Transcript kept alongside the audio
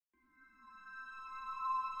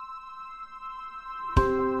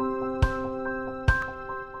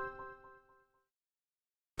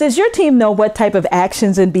Does your team know what type of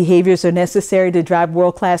actions and behaviors are necessary to drive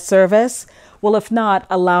world-class service? Well, if not,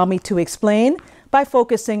 allow me to explain by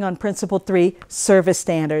focusing on Principle 3, service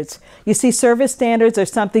standards. You see, service standards are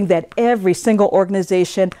something that every single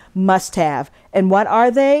organization must have. And what are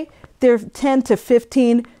they? They're 10 to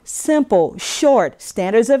 15 simple, short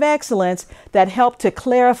standards of excellence that help to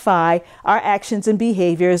clarify our actions and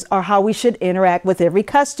behaviors or how we should interact with every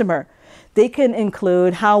customer. They can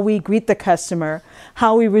include how we greet the customer,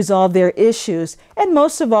 how we resolve their issues, and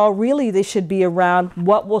most of all, really, they should be around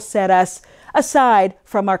what will set us aside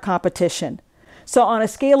from our competition. So on a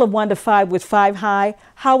scale of 1 to 5, with 5 high,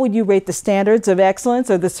 how would you rate the standards of excellence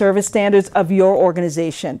or the service standards of your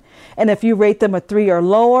organization? And if you rate them a 3 or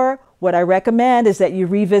lower, what I recommend is that you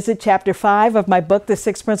revisit Chapter 5 of my book, The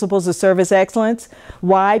 6 Principles of Service Excellence.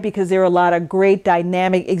 Why? Because there are a lot of great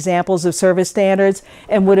dynamic examples of service standards,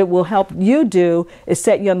 and what it will help you do is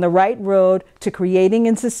set you on the right road to creating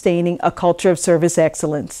and sustaining a culture of service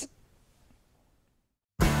excellence.